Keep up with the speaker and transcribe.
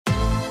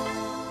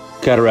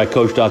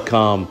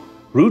CataractCoach.com.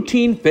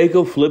 Routine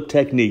phaco flip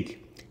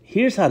technique.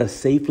 Here's how to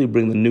safely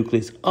bring the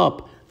nucleus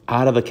up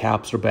out of the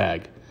capsular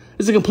bag.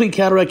 This is a complete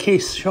cataract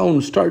case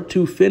shown start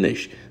to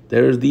finish.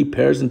 There's the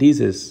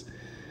paracentesis.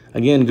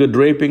 Again, good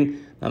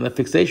draping. Now that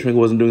fixation rig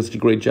wasn't doing such a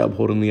great job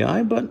holding the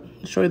eye, but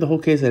I'll show you the whole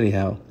case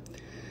anyhow.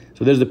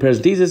 So there's the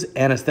paracentesis,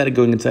 anesthetic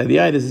going inside the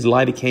eye. This is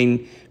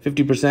lidocaine,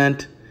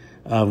 50%,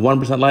 1%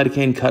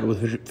 lidocaine cut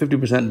with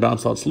 50% bound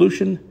salt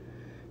solution.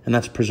 And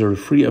that's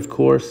preservative-free, of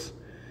course.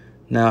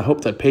 Now, I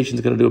hope that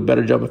patient's going to do a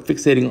better job of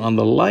fixating on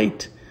the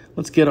light.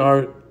 Let's get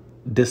our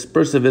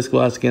dispersive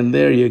viscoelastic in.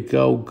 There you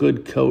go.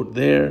 Good coat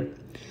there.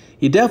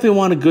 You definitely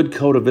want a good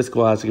coat of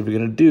viscoelastic if you're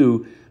going to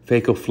do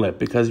phaco flip,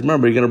 because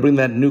remember, you're going to bring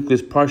that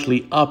nucleus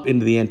partially up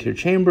into the anterior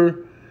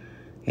chamber,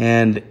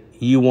 and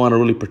you want to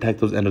really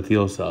protect those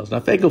endothelial cells. Now,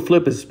 phaco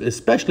flip is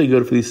especially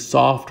good for these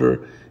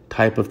softer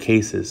type of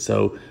cases,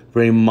 so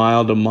very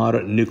mild to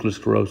moderate nuclear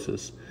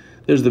sclerosis.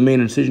 There's the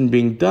main incision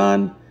being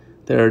done.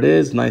 There it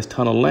is, nice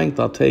tunnel length,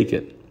 I'll take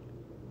it.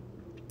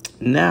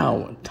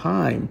 Now,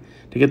 time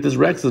to get this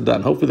rhexis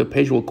done. Hopefully the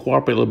patient will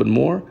cooperate a little bit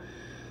more.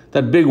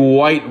 That big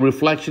white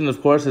reflection,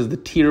 of course, is the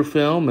tear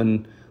film,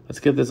 and let's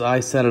get this eye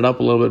centered up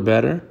a little bit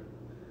better.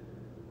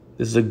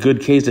 This is a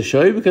good case to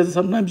show you because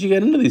sometimes you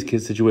get into these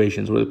case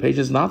situations where the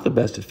patient's not the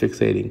best at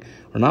fixating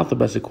or not the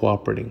best at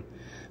cooperating.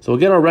 So we'll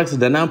get our rhexis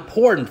done. Now,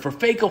 important, for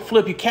phaco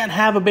flip, you can't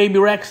have a baby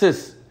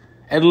rhexis.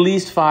 At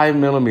least 5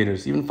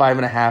 millimeters, even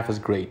 5.5 is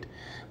great.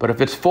 But if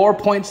it's 4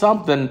 point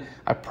something,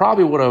 I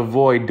probably would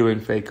avoid doing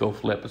phaco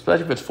flip,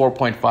 especially if it's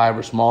 4.5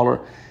 or smaller.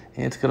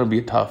 It's going to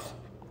be tough.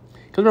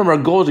 Because remember, our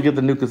goal is to get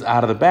the nucleus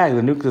out of the bag.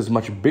 The nucleus is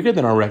much bigger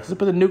than our rhexis,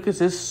 but the nucleus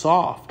is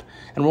soft.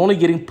 And we're only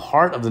getting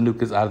part of the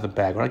nucleus out of the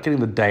bag. We're not getting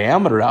the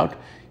diameter out.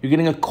 You're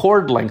getting a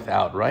cord length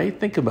out, right?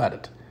 Think about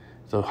it.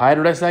 So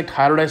hydro-dissect,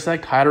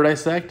 hydro-dissect,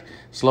 hydro-dissect,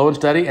 slow and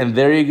steady, and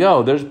there you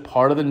go. There's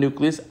part of the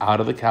nucleus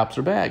out of the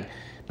capsular bag.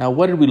 Now,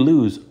 what did we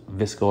lose?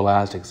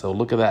 Viscoelastic. So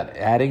look at that.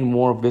 Adding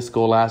more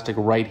viscoelastic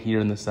right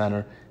here in the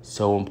center.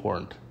 So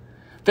important.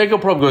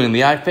 Phaco probe going in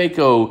the eye.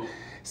 Phaco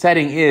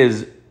setting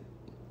is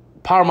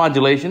power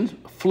modulations,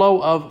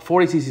 flow of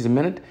 40 cc's a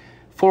minute,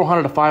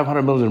 400 to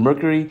 500 milliliters of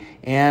mercury,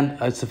 and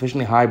a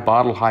sufficiently high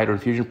bottle height or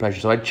infusion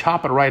pressure. So I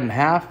chop it right in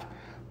half,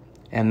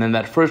 and then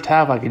that first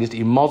half I can just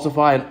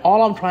emulsify. And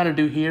all I'm trying to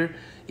do here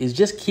is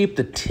just keep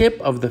the tip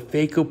of the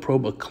phaco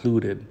probe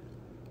occluded.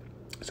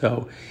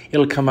 So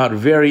it'll come out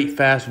very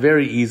fast,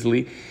 very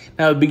easily.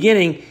 Now, at the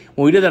beginning,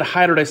 when we did that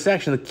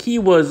hydro-dissection, the key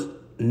was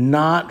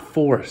not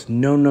force.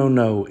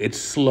 No.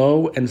 It's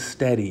slow and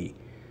steady.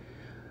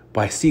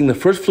 By seeing the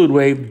first fluid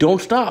wave,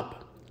 don't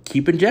stop.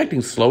 Keep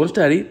injecting, slow and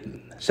steady.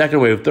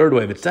 Second wave, third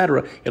wave,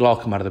 etc. It'll all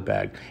come out of the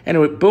bag.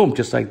 Anyway, boom,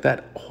 just like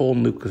that, whole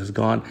nucleus is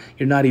gone.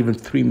 You're not even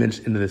 3 minutes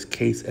into this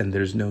case, and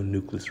there's no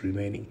nucleus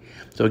remaining.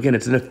 So again,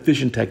 it's an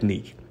efficient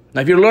technique.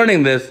 Now, if you're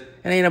learning this,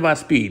 it ain't about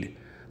speed.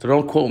 So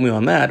don't quote me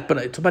on that, but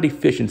it's about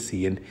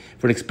efficiency. And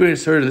for an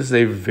experienced surgeon, this is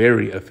a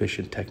very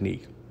efficient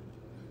technique.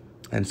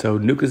 And so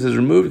nucleus is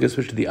removed. You can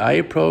switch to the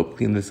eye probe,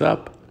 clean this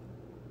up,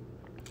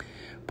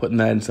 putting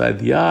that inside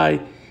the eye,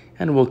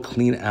 and we'll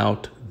clean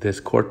out this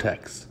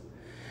cortex.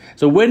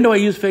 So when do I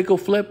use phaco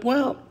flip?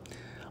 Well,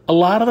 a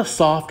lot of the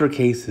softer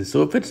cases.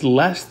 So if it's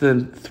less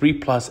than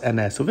 3+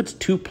 NS, so if it's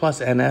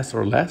 2+ NS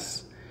or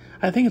less,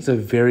 I think it's a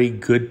very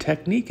good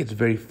technique. It's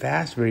very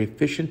fast, very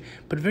efficient,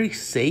 but very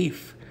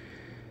safe.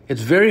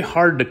 It's very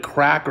hard to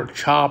crack or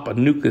chop a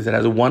nucleus that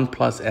has a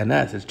 1+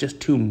 NS. It's just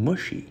too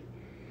mushy.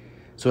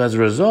 So as a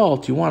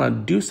result, you want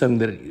to do something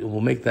that will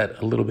make that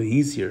a little bit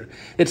easier.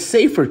 It's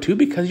safer too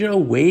because you're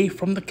away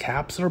from the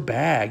capsular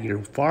bag.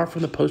 You're far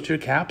from the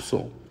posterior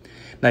capsule.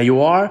 Now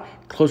you are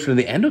closer to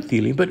the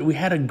endothelium, but we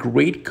had a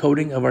great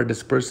coating of our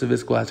dispersive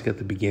viscoelastic at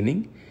the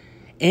beginning.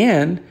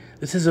 And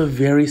this is a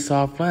very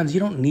soft lens.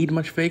 You don't need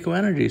much phaco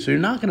energy, so you're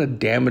not going to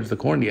damage the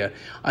cornea.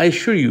 I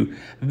assure you,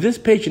 this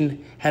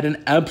patient had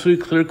an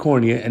absolutely clear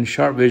cornea and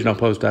sharp vision on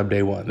post-op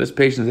day 1. This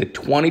patient is a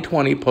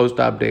 20/20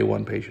 post-op day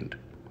 1 patient.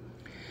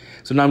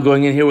 So now I'm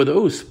going in here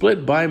with,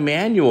 split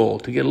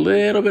bimanual to get a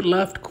little bit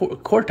left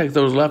cortex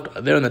that was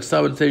left there in that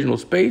subincisional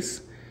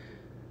space.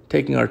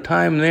 Taking our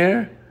time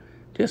there,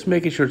 just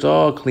making sure it's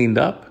all cleaned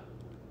up.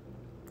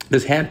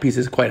 This handpiece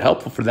is quite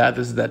helpful for that.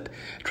 This is that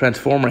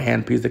transformer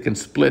handpiece that can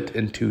split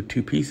into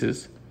 2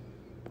 pieces.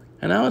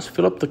 And now let's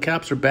fill up the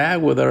capsular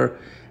bag with our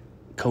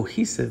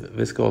cohesive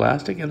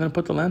viscoelastic and then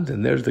put the lens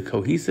in. There's the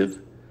cohesive.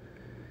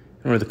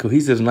 Remember, the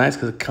cohesive is nice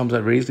because it comes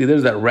out very easily.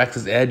 There's that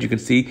rhexis edge. You can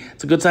see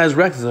it's a good size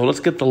rhexis. So let's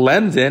get the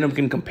lens in and we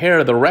can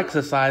compare the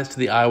rhexis size to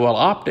the IOL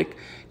optic,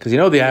 because you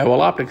know the IOL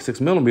optic is 6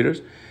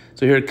 millimeters.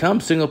 So here it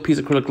comes, single piece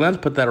acrylic lens.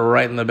 Put that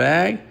right in the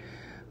bag.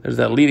 There's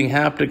that leading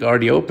haptic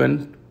already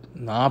open.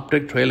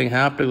 Optic, trailing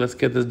haptic. Let's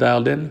get this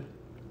dialed in.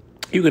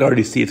 You can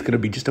already see it's going to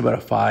be just about a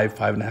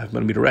 5.5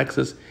 millimeter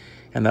rhexis,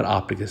 and that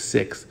optic is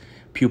 6.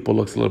 Pupil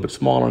looks a little bit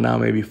smaller now,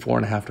 maybe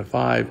 4.5 to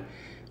 5.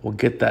 We'll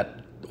get that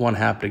one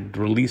haptic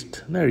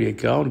released. There you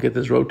go, and get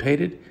this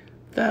rotated.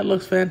 That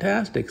looks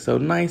fantastic. So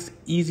nice,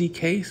 easy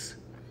case.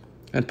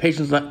 And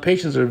patients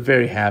are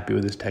very happy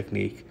with this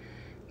technique.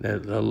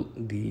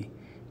 The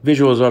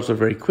Visual results are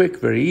very quick,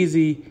 very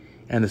easy,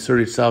 and the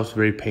surgery itself is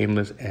very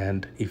painless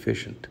and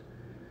efficient.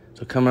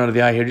 So coming out of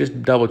the eye here,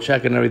 just double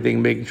checking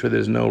everything, making sure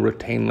there's no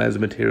retained lens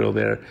material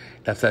there.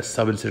 That's that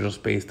subincisional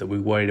space that we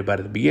worried about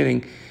at the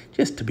beginning,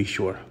 just to be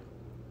sure.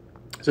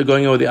 So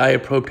going over the eye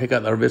probe, take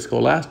out our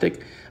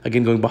viscoelastic,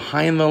 again going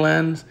behind the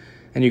lens,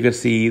 and you can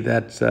see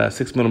that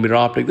 6mm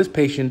optic. This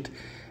patient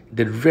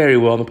did very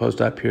well in the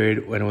post-op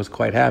period when it was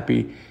quite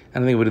happy,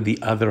 and I think it would the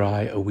other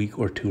eye a week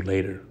or two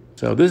later.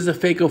 So this is a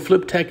phaco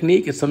flip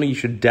technique. It's something you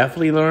should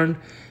definitely learn.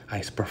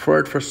 I prefer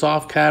it for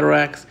soft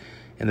cataracts,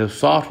 and those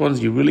soft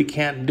ones you really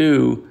can't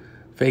do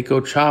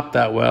phaco chop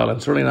that well,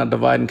 and certainly not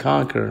divide and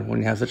conquer when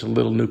you have such a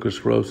little nucleus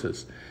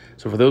sclerosis.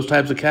 So for those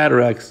types of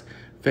cataracts,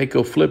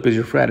 phaco flip is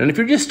your friend. And if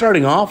you're just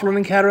starting off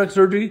learning cataract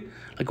surgery,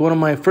 like one of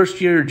my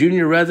first year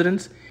junior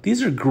residents,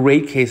 these are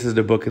great cases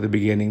to book at the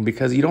beginning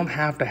because you don't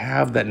have to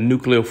have that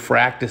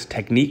nucleofractus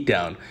technique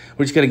down.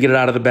 We're just going to get it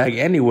out of the bag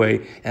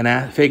anyway and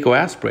phaco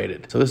aspirate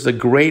it. So this is a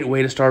great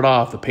way to start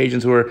off. The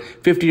patients who are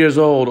 50 years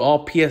old,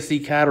 all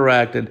PSC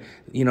cataract and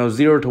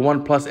 0 to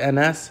 1 plus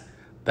NS,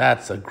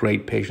 that's a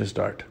great patient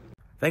start.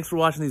 Thanks for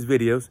watching these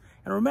videos.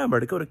 And remember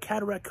to go to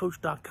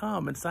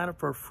CataractCoach.com and sign up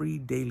for a free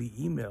daily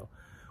email.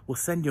 We'll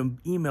send you an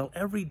email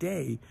every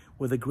day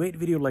with a great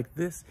video like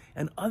this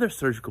and other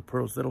surgical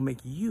pearls that'll make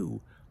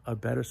you a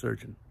better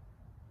surgeon.